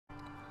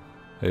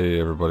Hey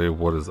everybody,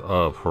 what is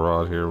up?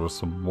 Horaud here with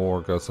some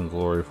more Guts and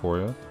Glory for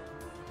you.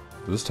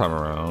 This time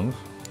around,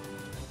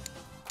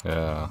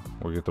 yeah,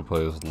 we get to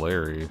play as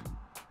Larry.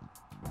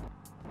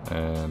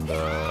 And,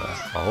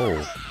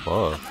 oh,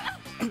 fuck.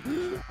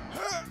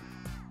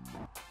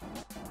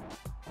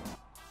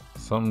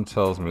 Something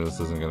tells me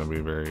this isn't gonna be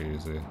very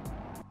easy.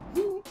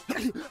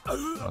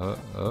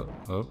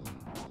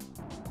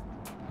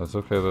 That's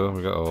okay though,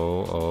 we got,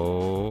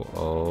 oh.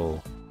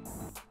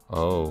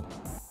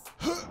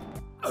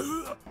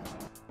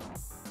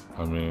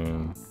 I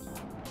mean...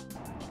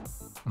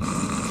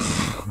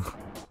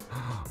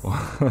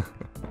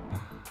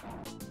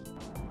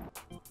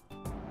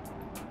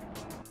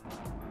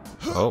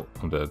 Oh,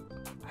 I'm dead.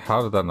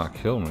 How did that not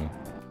kill me?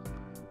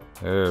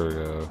 There we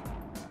go.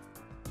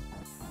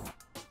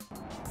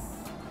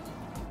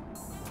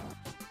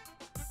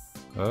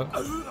 I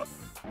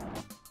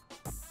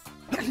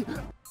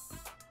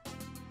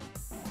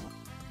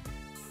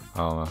don't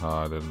know how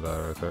I didn't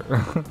die right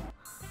there.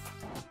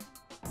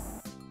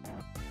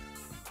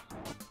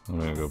 I'm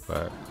gonna go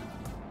back.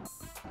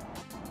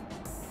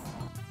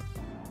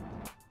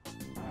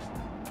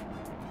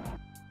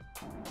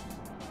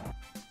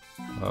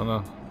 Oh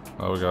no.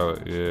 Oh, we got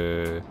it.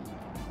 Yay.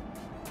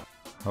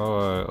 How do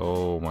I...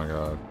 Oh my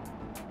god.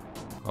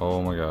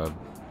 Oh my god.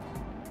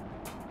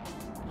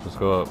 Just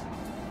go up.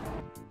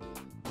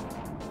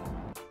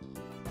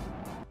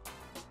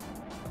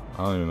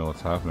 I don't even know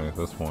what's happening at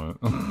this point.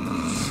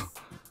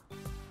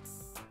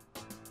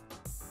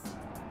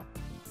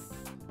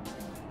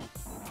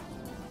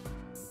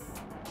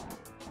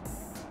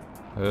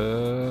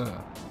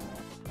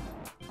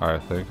 I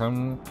think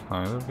I'm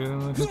kind of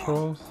getting the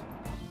controls.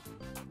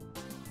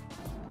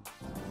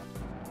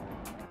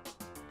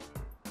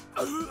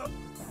 I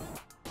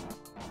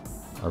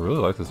really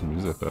like this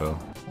music though.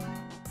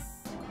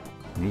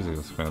 The music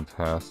is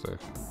fantastic.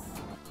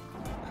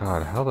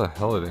 God, how the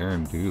hell did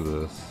Aaron do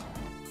this?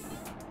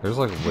 There's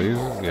like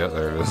lasers. Yeah,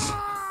 there it is.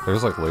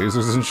 There's like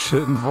lasers and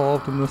shit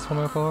involved in this one,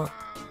 I thought.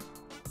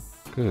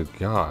 Good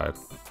God.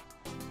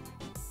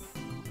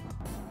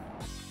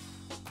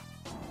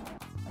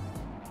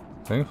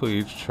 Thankfully,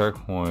 each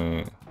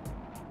checkpoint...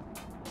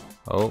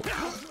 Oh,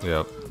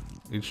 yep.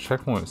 Each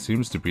checkpoint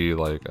seems to be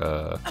like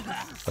a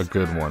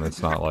good one.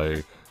 It's not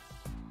like...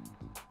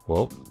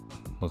 Well,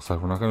 looks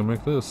like we're not gonna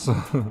make this.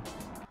 One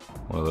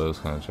of those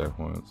kind of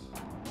checkpoints.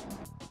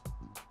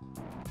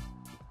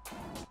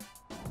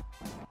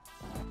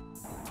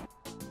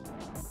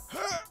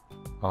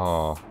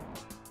 Oh.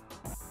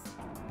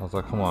 I was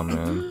like, come on,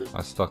 man.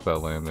 I stuck that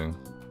landing.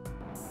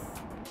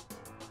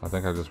 I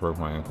think I just broke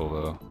my ankle,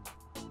 though.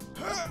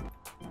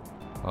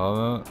 Oh,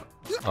 no.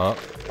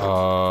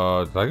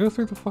 Did I go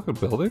through the fucking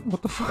building?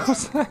 What the fuck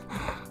was that?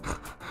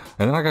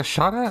 And then I got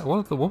shot at?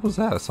 What was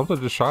that? Something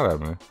just shot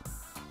at me.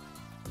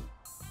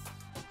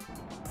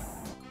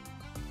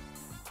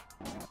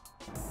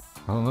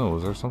 I don't know,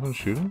 was there something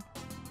shooting?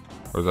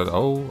 Or is that,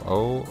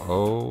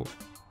 oh.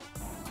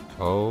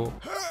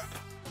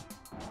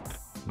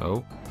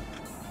 Nope.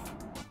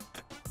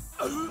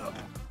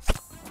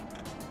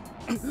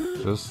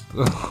 Just,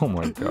 oh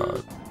my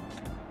god.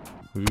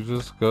 Did you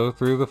just go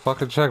through the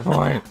fucking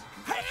checkpoint?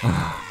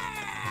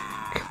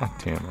 God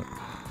damn it.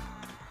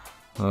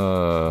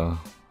 Oh.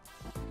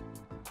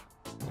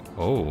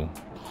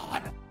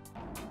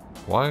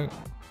 Why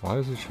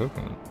is he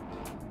choking?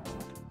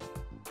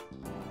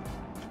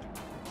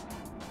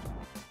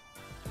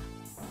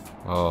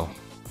 Oh,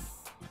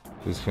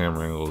 these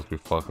camera angles be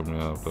fucking me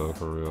up though,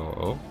 for real.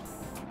 Oh.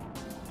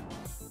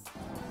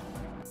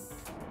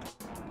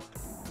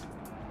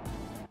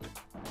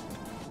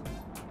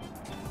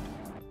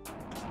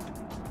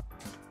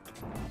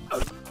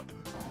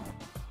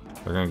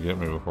 They're gonna get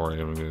me before I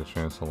even get a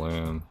chance to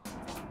land.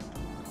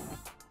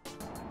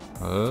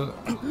 Oh,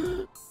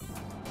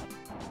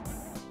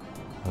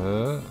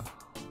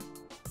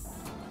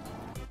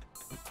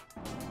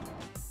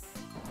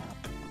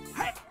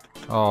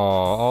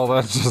 all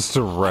that's just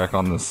a wreck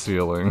on the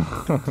ceiling.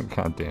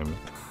 God damn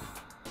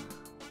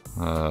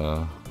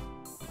it.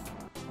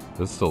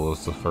 This still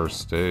is the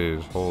first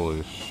stage.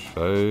 Holy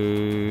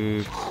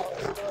shit.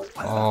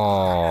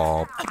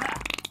 Oh.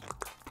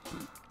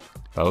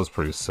 That was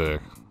pretty sick.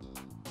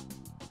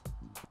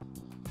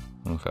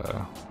 Okay.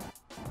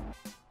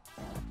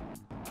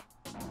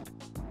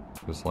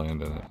 Just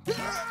land in it.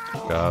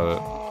 Got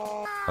it.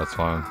 That's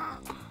fine.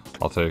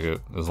 I'll take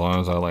it. As long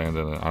as I land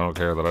in it. I don't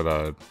care that I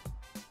died.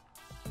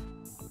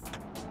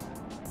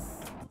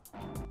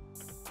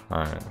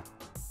 Alright.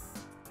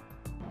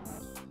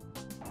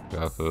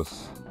 Got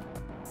this.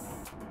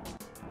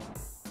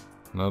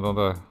 No, don't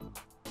die.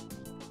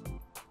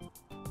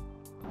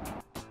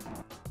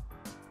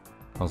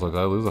 I was like, did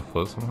I lose a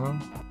foot somehow?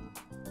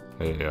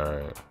 Hey,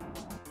 alright.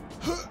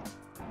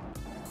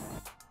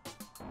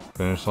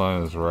 Finish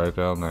line is right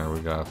down there.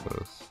 We got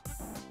this.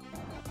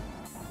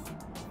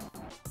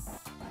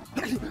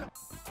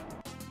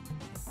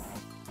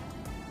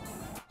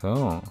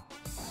 Don't.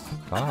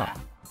 Stop.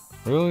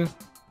 Really?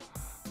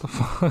 The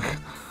fuck?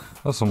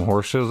 That's some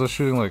horse shit. Is that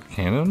shooting like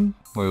cannon?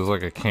 Like, it was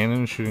like a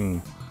cannon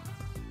shooting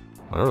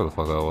whatever the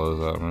fuck that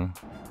was at me.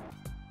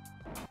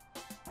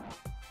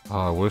 Oh,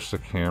 I wish the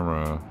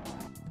camera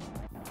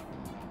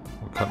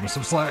would cut me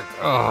some slack.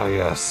 Oh,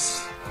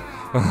 yes.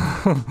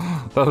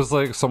 That was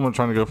like someone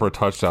trying to go for a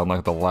touchdown,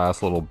 like the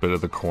last little bit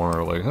of the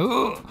corner, like,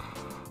 ugh,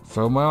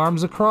 throw my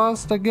arms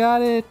across, I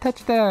got it,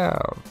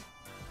 touchdown.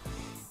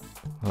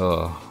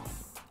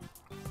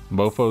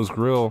 Mofo's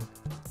Grill.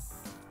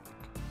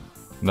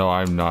 No,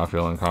 I'm not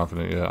feeling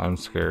confident yet. I'm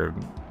scared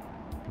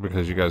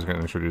because you guys are gonna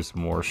introduce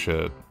more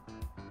shit.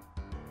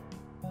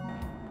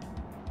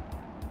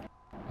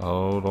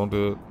 Oh, don't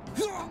do it.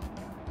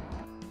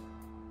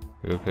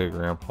 You okay,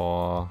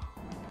 Grandpa?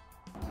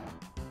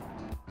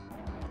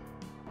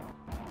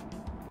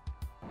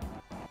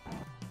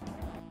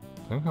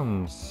 I think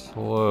I'm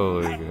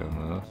slowly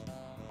getting this.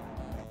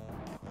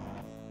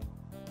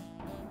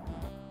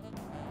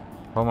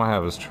 Problem I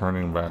have is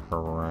turning back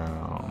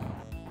around.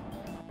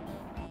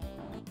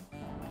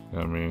 You know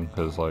what I mean?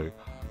 Because, like,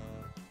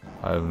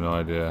 I have no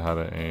idea how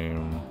to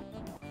aim.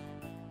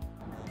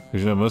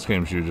 Because, you know, most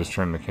games you just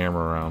turn the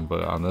camera around,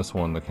 but on this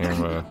one, the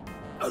camera...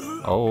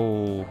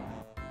 Oh!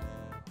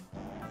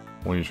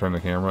 When you turn the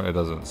camera, it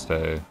doesn't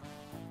stay.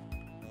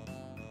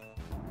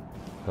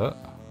 Huh?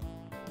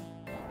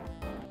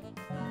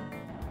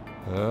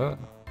 Huh?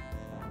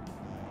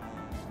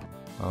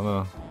 I don't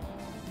know.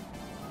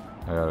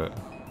 I got it.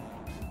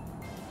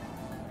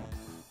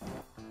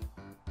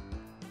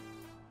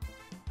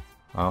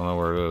 I don't know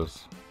where it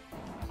is.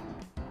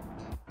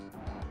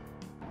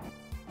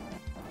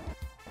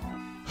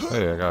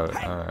 Hey, I got it.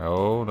 Alright.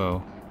 Oh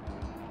no.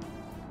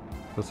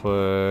 This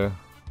way.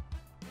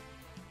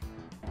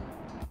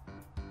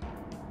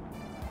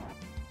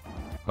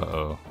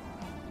 Uh-oh.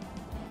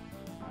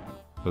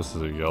 This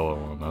is a yellow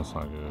one. That's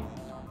not good.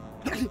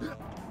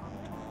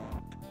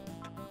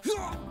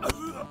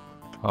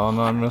 Oh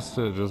no, I missed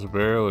it. Just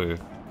barely.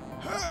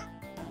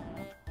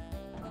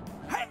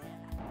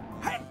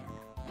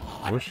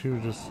 I wish you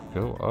would just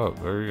go up.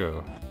 There you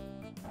go.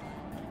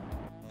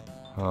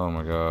 Oh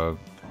my god.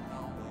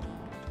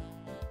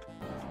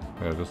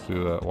 Yeah, just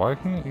do that. Why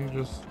can't you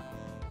just...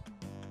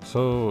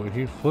 So,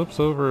 he flips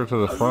over to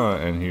the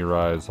front and he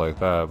rides like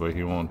that, but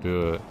he won't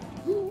do it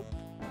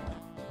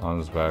on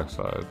his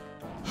backside.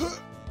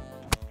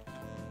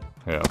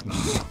 Yeah.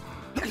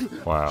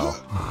 Wow.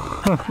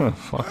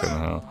 Fucking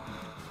hell.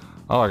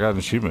 Oh, I got an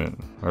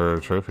achievement. Or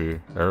a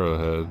trophy.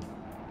 Arrowhead.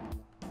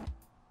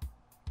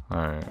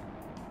 Alright.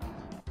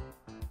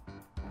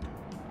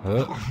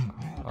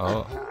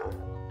 Oh.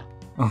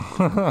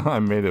 I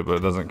made it, but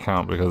it doesn't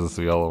count because it's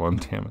the yellow one,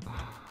 damn it.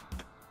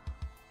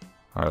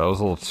 Alright, that was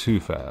a little too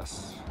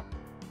fast.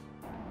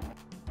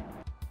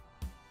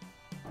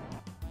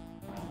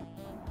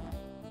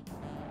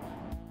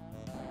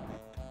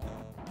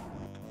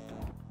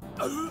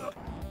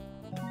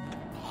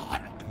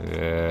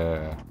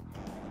 Yeah.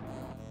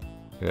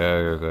 Yeah,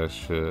 I got that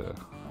shit.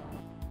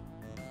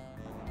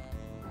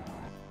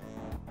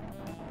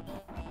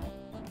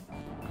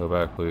 Go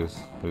back, please.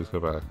 Please go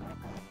back.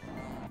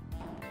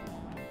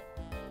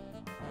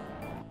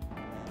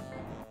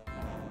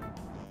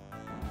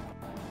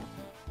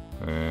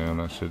 And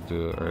that should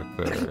do it right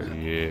there.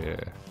 Yeah.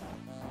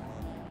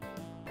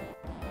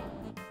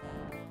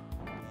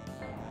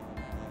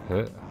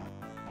 Hit.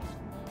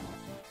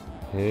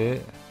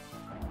 Hit.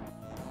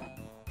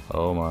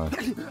 Oh my.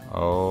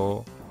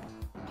 Oh.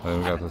 Hey,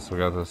 we got this. We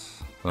got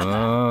this. No,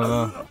 no,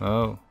 no, no,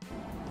 no.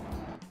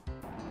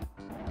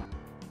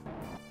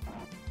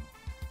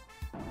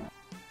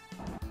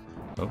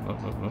 No, no,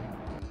 no, no.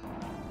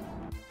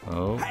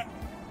 Oh.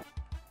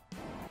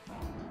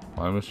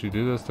 Why must you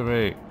do this to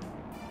me?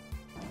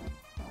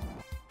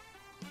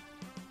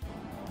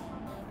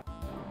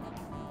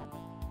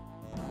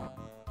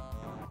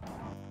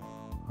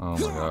 Oh my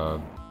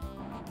god.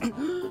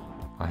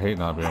 I hate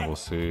not being able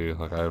to see.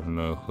 Like, I have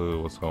no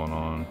clue what's going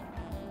on.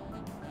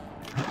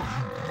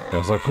 I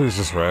was like, please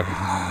just wreck.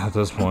 At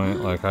this point,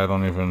 like,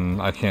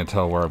 I can't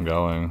tell where I'm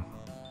going.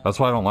 That's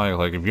why I don't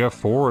like, if you have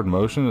forward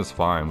motion, it's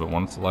fine. But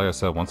once, like I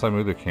said, once I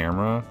move the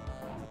camera,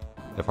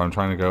 if I'm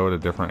trying to go at a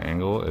different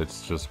angle,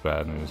 it's just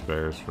bad news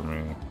bears for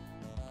me.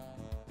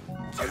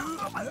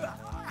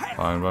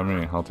 Fine by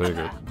me, I'll take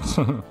it.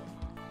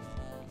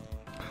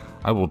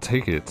 I will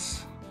take it.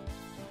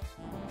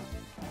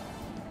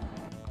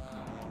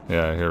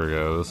 Yeah, here we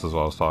go. This is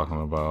what I was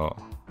talking about.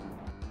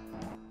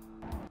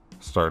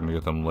 Starting to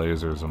get them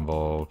lasers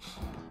involved.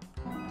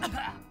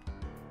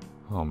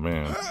 Oh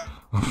man.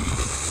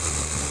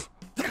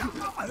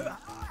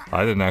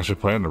 I didn't actually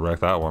plan to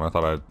wreck that one. I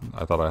thought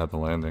I had the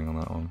landing on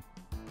that one.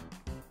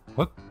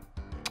 What?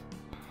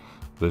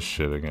 This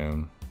shit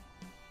again.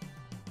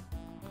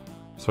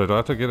 So do I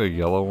have to get a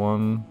yellow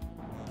one?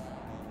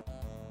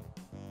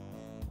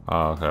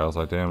 Oh, okay. I was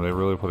like, damn, they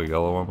really put a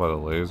yellow one by the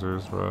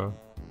lasers, bro.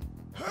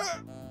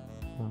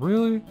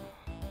 Really?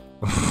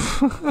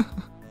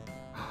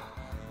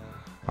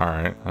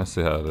 Alright, I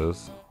see how it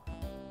is.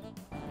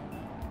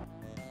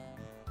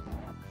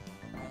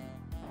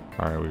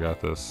 Alright, we got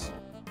this.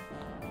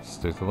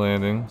 Stick to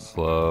landing.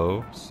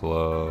 Slow,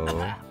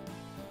 slow.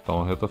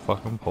 Don't hit the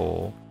fucking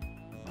pole.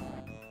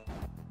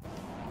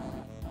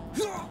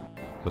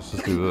 Let's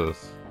just do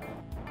this.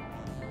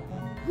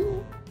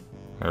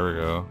 There we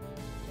go.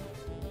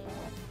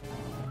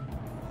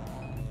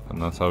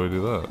 And that's how we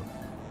do that.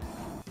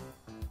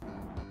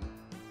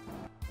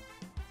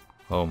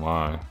 Oh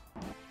my.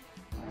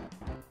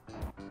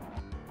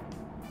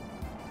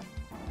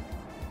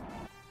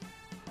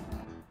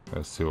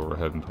 Let's see what we're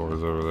heading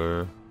towards over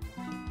there.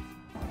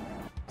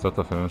 Is that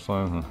the finish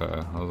line? Okay.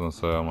 I was gonna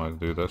say, I'm like,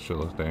 dude, that shit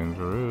looks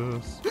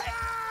dangerous.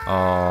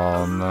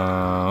 Oh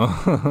no.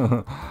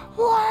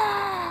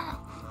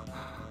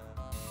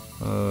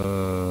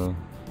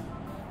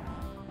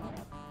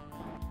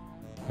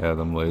 Yeah,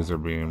 them laser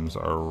beams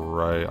are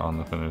right on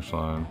the finish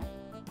line.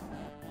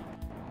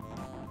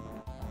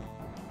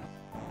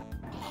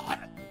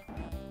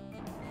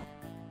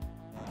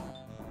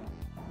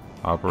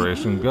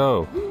 Operation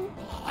Go!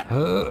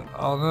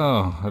 Oh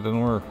no, that didn't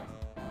work.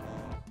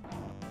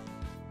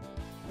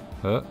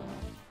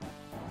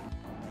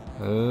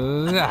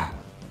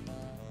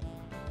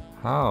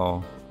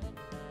 How?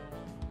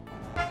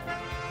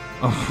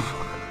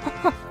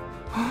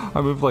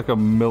 I moved like a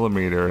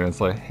millimeter and it's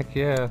like, heck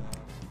yeah.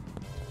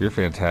 You're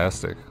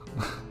fantastic.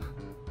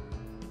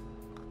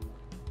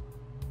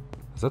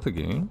 Is that the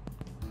game?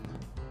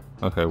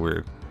 Okay,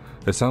 weird.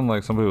 It sounded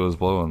like somebody was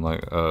blowing,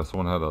 like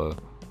someone had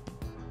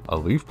a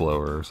leaf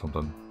blower or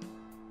something.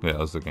 Yeah,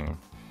 that's the game.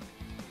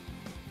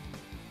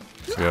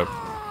 Yep.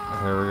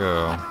 Here we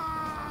go.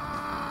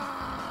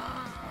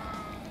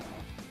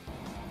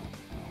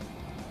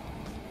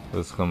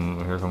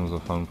 Here comes the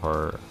fun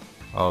part.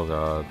 Oh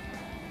god.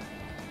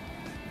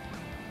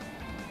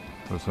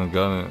 I'm just gonna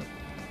gun it.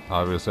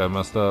 Obviously I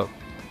messed up.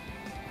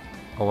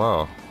 Oh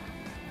wow.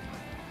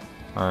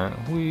 Alright.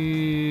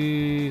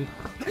 Whee!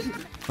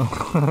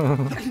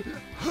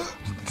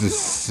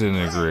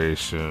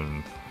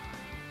 Disintegration.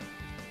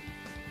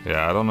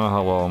 Yeah, I don't know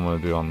how well I'm gonna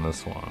do on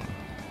this one.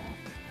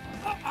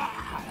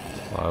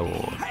 I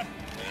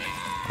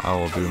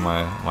will do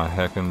my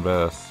heckin'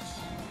 best.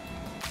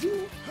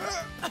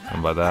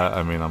 And by that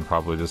I mean I'm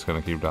probably just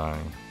gonna keep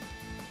dying.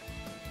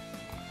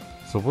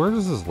 So where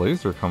does this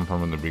laser come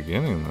from in the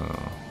beginning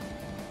though?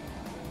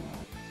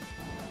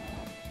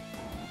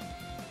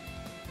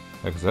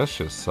 Yeah, cause that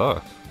shit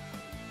sucked.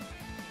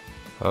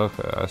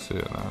 Okay, I see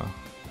it now.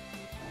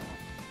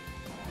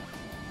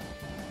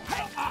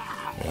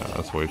 Yeah,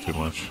 that's way too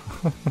much.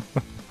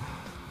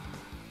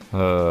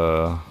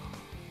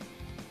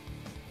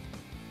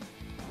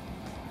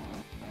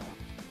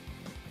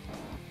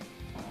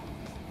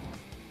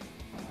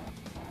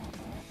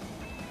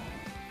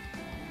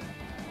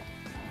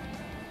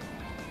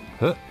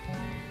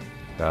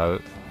 Got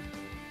it.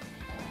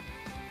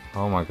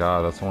 Oh my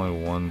god, that's only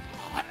one.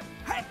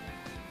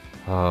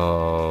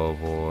 Oh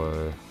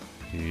boy.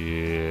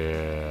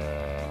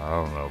 Yeah, I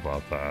don't know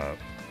about that.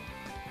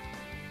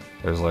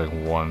 There's like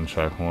one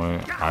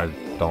checkpoint. I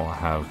don't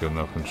have good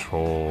enough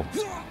control.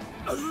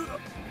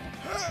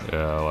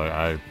 Yeah,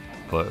 like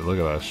look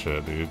at that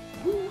shit, dude.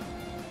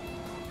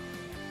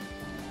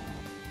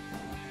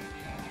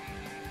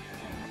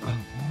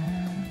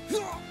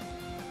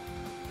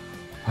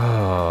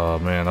 Oh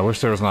man, I wish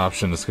there was an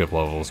option to skip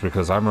levels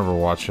because I remember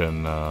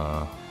watching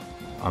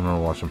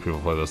people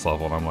play this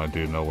level and I'm like,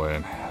 dude, no way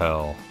in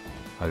hell.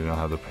 I do not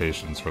have the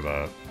patience for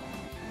that.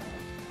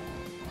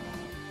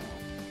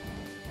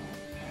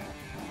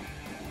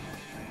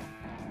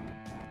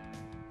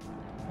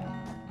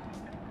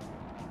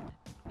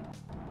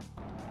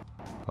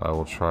 I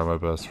will try my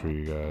best for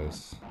you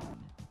guys.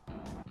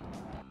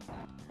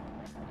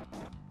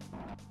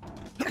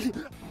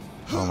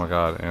 Oh my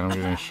god, and I'm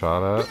getting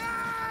shot at?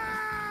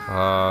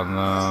 Oh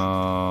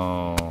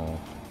no.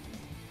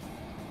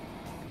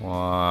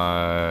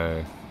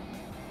 Why?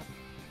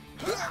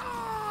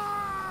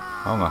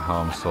 I don't know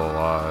how I'm still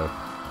alive.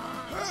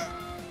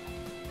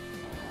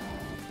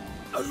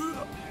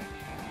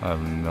 I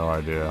have no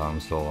idea how I'm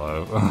still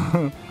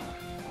alive.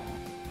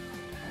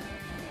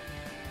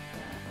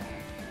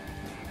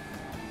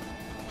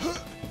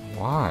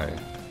 Why?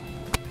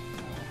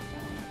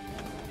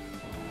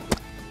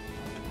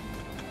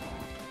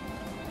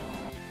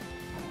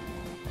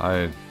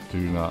 I do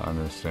not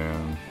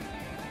understand.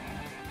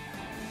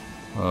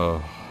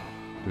 Oh,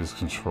 these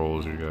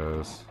controls, you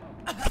guys.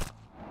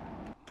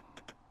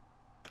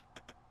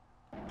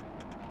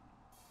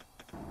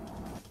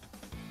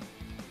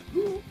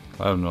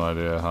 I have no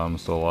idea how I'm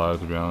still alive,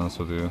 to be honest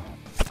with you.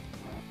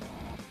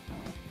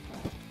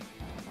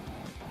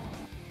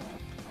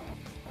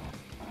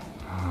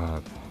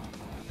 God.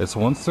 It's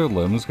once their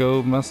limbs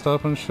go messed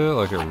up and shit,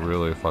 like it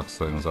really fucks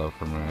things up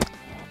for me.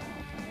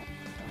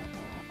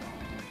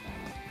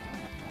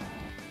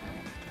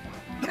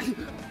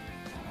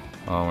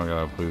 Oh my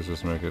god, please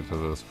just make it to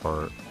this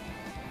part.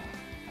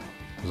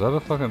 Is that a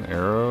fucking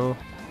arrow?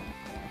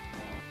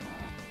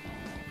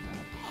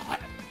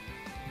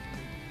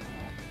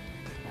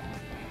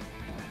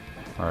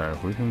 Alright,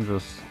 if we can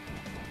just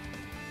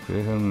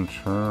get him to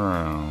turn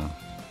around.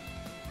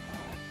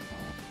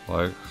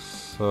 like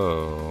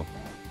so.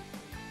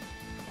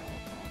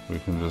 We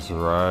can just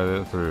ride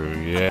it through.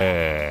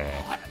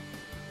 Yeah.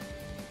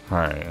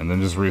 Alright, and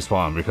then just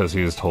respawn because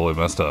he is totally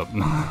messed up.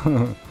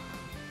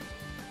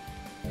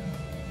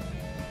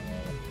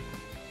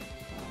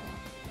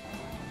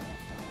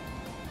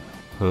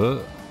 Huh?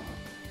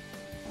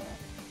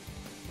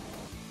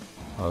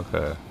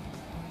 Okay.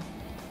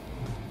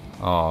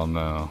 Oh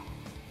no.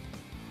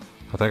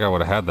 I think I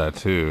would have had that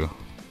too.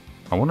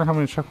 I wonder how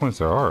many checkpoints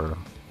there are.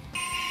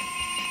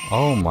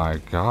 Oh my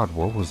god,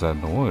 what was that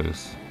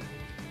noise?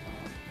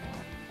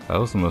 That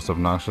was the most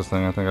obnoxious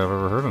thing I think I've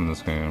ever heard in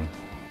this game.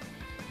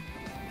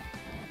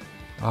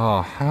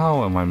 Oh,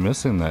 how am I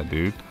missing that,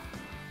 dude?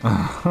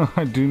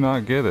 I do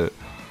not get it.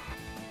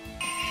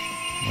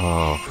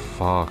 Oh,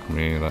 fuck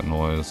me, that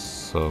noise is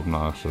so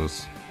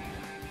obnoxious.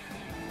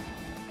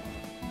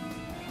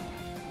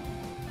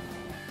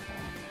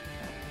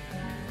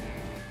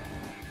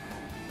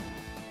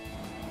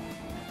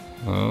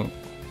 Oh,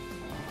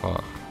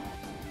 fuck.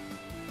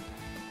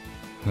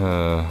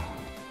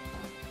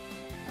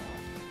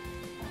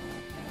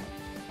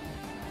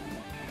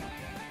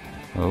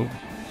 Oh,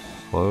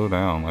 slow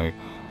down, like,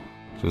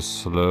 just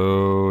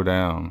slow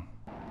down.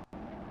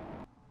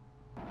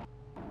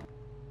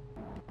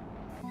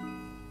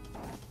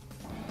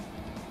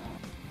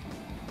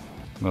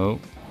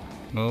 Nope,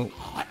 nope,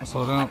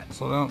 slow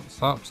down,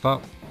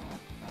 stop.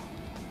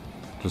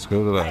 Just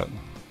go to that.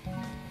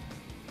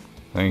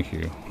 Thank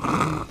you.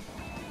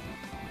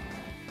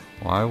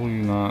 Why will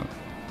you not?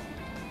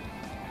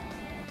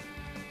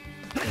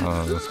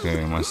 Oh, this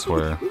game, I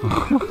swear.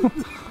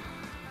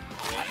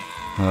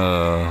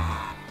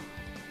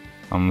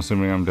 I'm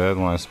assuming I'm dead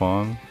when I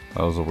spawn.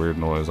 That was a weird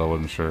noise, I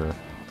wasn't sure.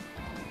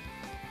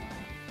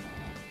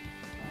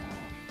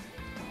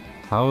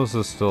 How is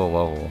this still a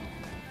level?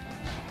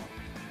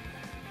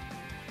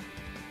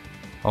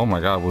 Oh my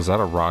god, was that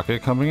a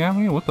rocket coming at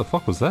me? What the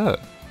fuck was that?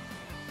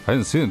 I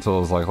didn't see it until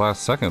it was like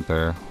last second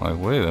there. Like,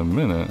 wait a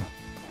minute.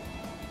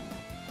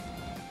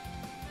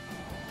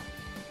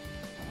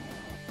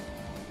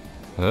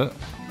 I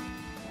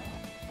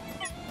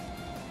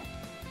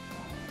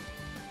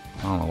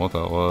don't know what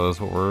that was,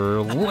 but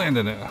we're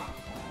landing it.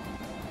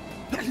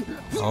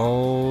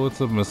 Oh, it's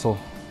a missile.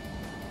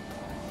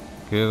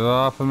 Get it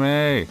off of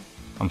me.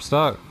 I'm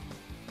stuck.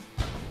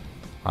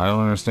 I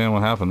don't understand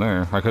what happened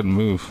there. I couldn't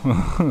move.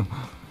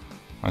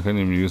 I couldn't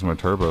even use my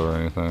turbo or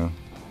anything.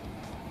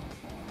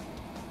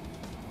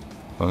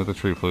 Don't hit the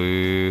tree,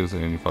 please.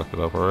 And you fucked it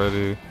up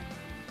already.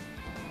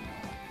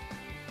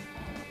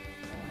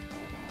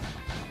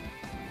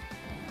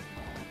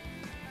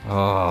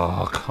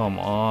 Oh, come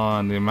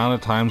on. The amount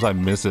of times I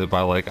miss it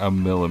by like a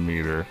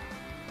millimeter.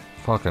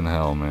 Fucking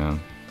hell, man.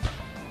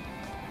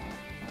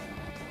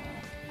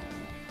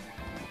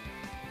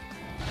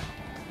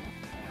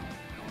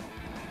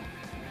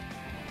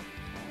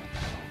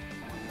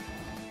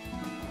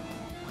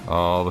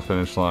 Oh, the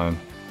finish line.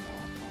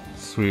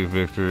 Sweet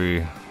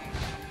victory.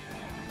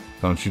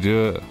 Don't you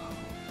do it.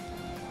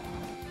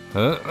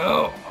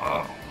 No.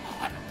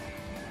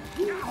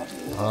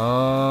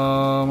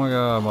 Oh my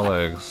god, my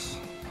legs.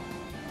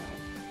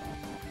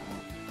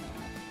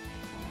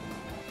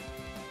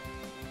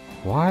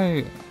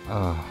 Why?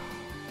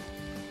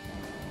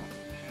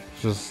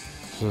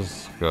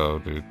 Just go,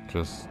 dude.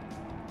 Just.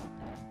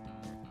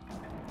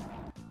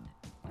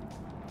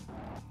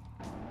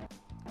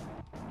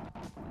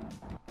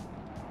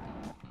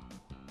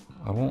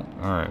 I won't.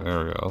 Alright,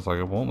 there we go. I was like,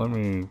 it won't let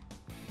me.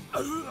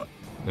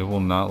 It will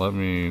not let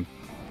me.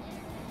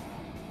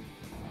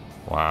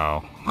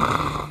 Wow.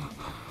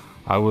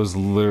 I was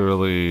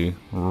literally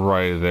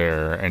right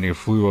there and he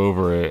flew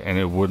over it and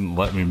it wouldn't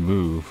let me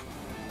move.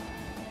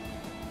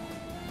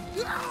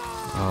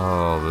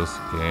 Oh, this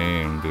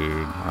game,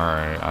 dude.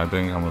 Alright, I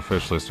think I'm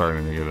officially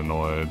starting to get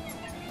annoyed.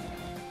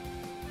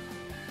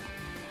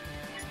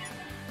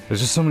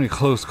 There's just so many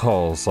close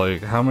calls.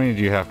 Like, how many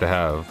do you have to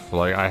have?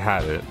 Like, I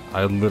had it.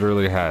 I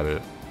literally had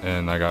it.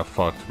 And I got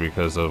fucked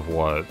because of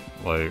what?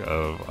 Like,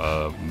 of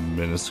a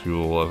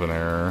minuscule of an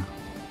error.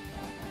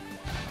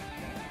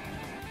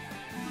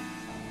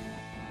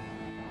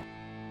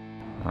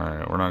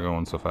 Alright, we're not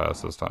going so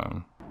fast this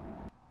time.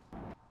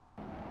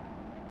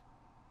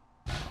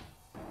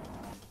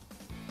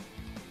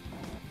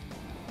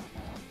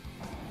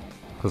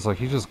 Cause like,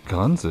 he just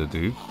guns it,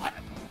 dude.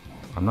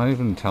 I'm not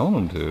even telling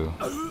him to.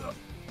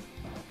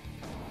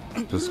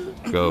 Just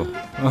go.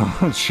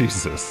 Oh,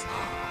 Jesus.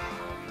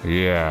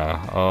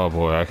 Yeah. Oh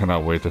boy, I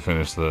cannot wait to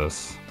finish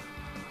this.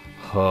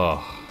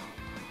 Alright,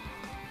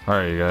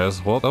 you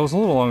guys. Well, that was a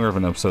little longer of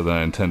an episode than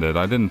I intended.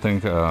 I didn't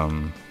think I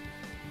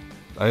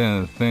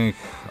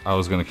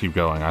was gonna keep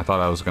going. I thought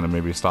I was gonna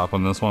maybe stop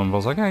on this one, but I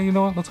was like, hey, you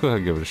know what? Let's go ahead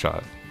and give it a shot.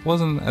 It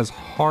wasn't as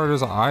hard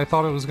as I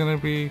thought it was gonna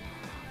be,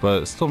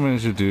 but still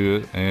managed to do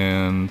it,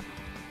 and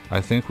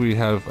I think we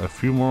have a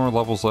few more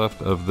levels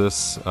left of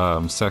this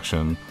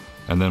section,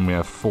 and then we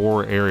have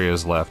 4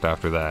 areas left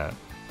after that,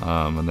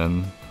 and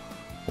then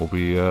we'll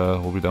be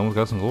done with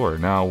Guts and Glory.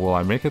 Now, will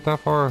I make it that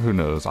far? Who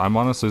knows? I'm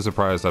honestly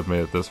surprised I've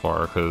made it this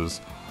far,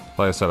 because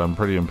like I said, I'm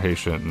pretty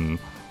impatient, and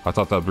I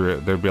thought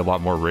there'd be a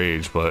lot more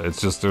rage, but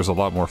it's just there's a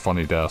lot more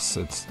funny deaths.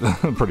 It's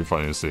pretty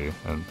funny to see.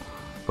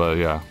 But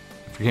yeah,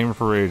 if you came in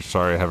for rage,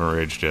 sorry I haven't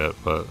raged yet,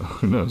 but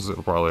who knows,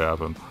 it'll probably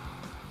happen.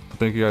 But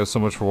thank you guys so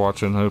much for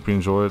watching. I hope you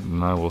enjoyed,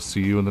 and I will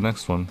see you in the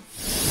next one.